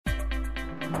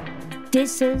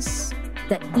This is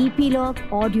the Epilogue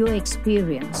Audio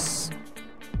Experience.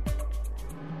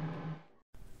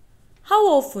 How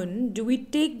often do we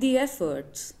take the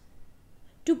efforts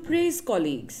to praise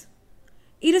colleagues,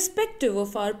 irrespective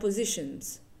of our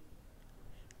positions,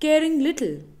 caring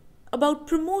little about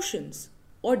promotions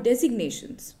or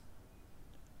designations?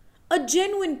 A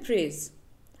genuine praise,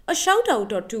 a shout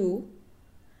out or two,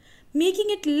 making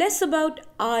it less about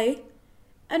I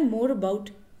and more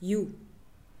about you.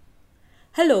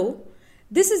 Hello,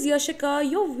 this is Yashika,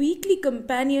 your weekly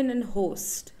companion and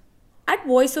host at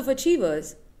Voice of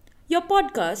Achievers, your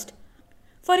podcast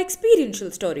for experiential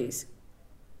stories.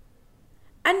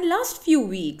 And last few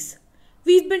weeks,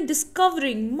 we've been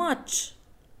discovering much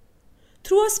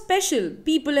through our special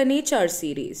People and HR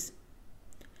series.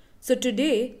 So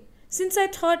today, since I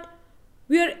thought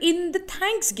we are in the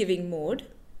Thanksgiving mode,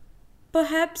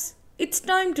 perhaps it's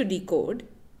time to decode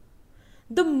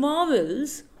the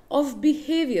marvels of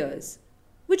behaviors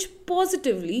which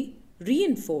positively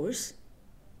reinforce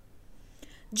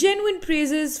genuine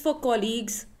praises for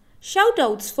colleagues,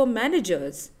 shout-outs for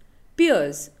managers,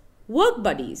 peers, work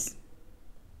buddies.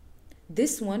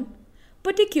 This one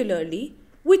particularly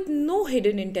with no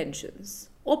hidden intentions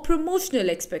or promotional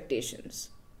expectations.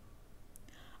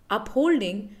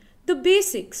 Upholding the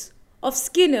basics of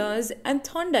Skinner's and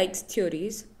Thorndike's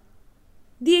theories,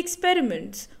 the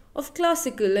experiments of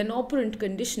classical and operant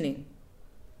conditioning,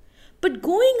 but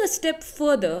going a step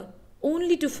further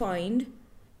only to find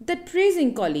that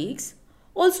praising colleagues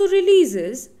also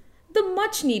releases the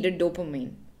much needed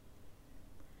dopamine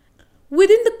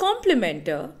within the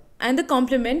complimenter and the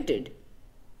complimented.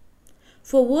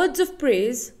 For words of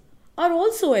praise are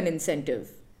also an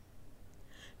incentive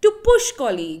to push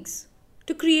colleagues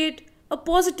to create a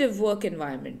positive work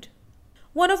environment.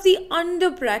 One of the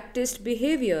under-practiced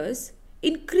behaviors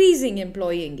increasing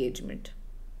employee engagement.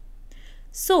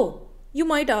 So, you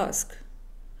might ask,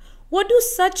 what do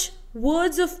such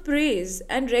words of praise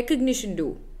and recognition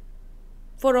do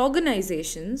for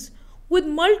organizations with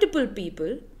multiple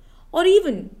people or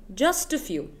even just a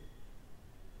few?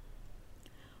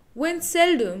 When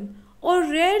seldom or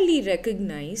rarely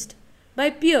recognized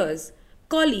by peers,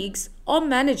 colleagues, or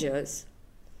managers,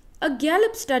 a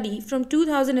Gallup study from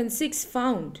 2006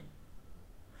 found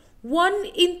 1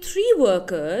 in 3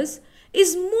 workers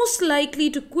is most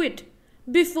likely to quit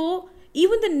before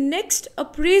even the next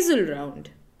appraisal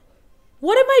round.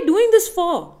 What am I doing this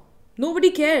for? Nobody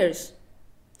cares,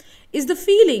 is the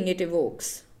feeling it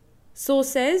evokes. So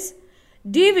says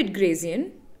David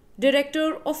Grazian,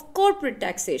 Director of Corporate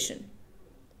Taxation.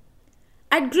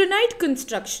 At Granite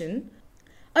Construction,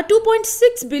 a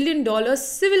 $2.6 billion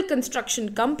civil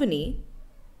construction company,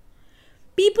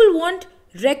 people want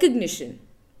recognition,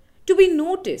 to be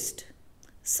noticed,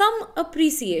 some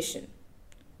appreciation,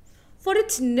 for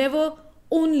it's never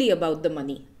only about the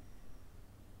money.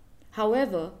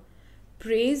 However,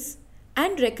 praise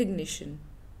and recognition,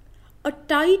 a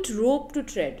tight rope to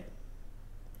tread,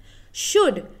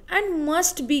 should and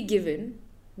must be given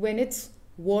when it's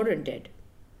warranted.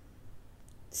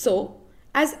 So,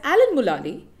 as Alan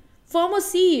Mulally, former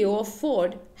CEO of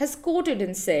Ford, has quoted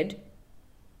and said,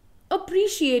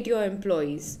 appreciate your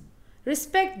employees,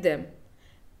 respect them,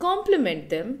 compliment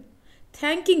them,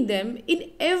 thanking them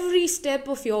in every step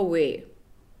of your way.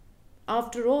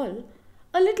 After all,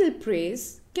 a little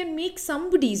praise can make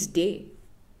somebody's day.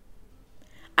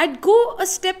 I'd go a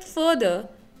step further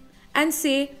and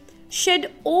say,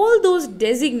 shed all those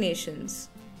designations.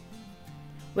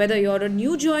 Whether you're a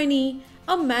new joinee,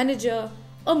 a manager,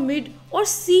 a mid or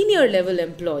senior level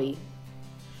employee,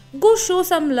 go show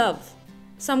some love,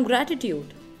 some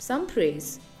gratitude, some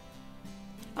praise.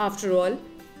 After all,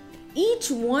 each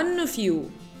one of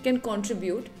you can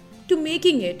contribute to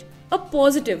making it a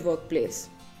positive workplace.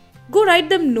 Go write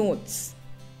them notes,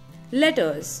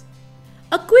 letters,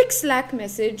 a quick Slack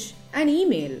message, an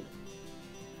email.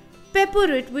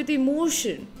 Pepper it with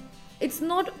emotion. It's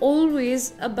not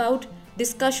always about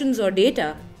discussions or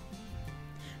data.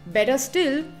 Better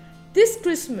still, this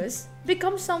Christmas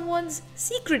become someone's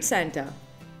secret Santa.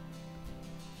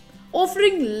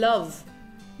 Offering love,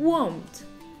 warmth,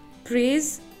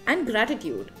 praise and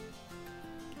gratitude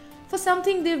for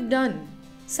something they've done,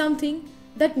 something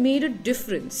that made a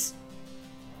difference.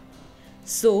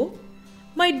 So,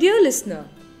 my dear listener,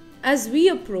 as we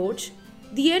approach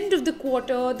the end of the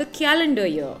quarter, the calendar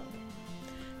year,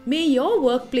 may your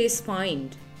workplace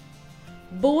find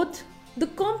both the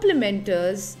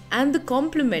complimenters and the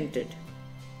complimented.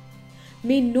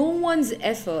 May no one's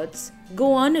efforts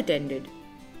go unattended.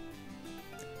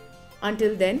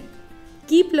 Until then,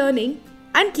 keep learning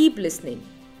and keep listening.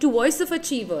 to Voice of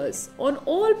Achievers on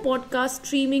all podcast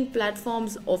streaming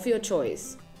platforms of your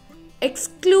choice,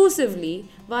 exclusively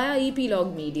via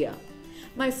Epilog Media,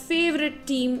 my favorite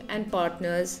team and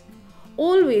partners,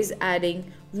 always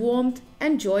adding warmth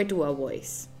and joy to our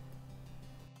voice.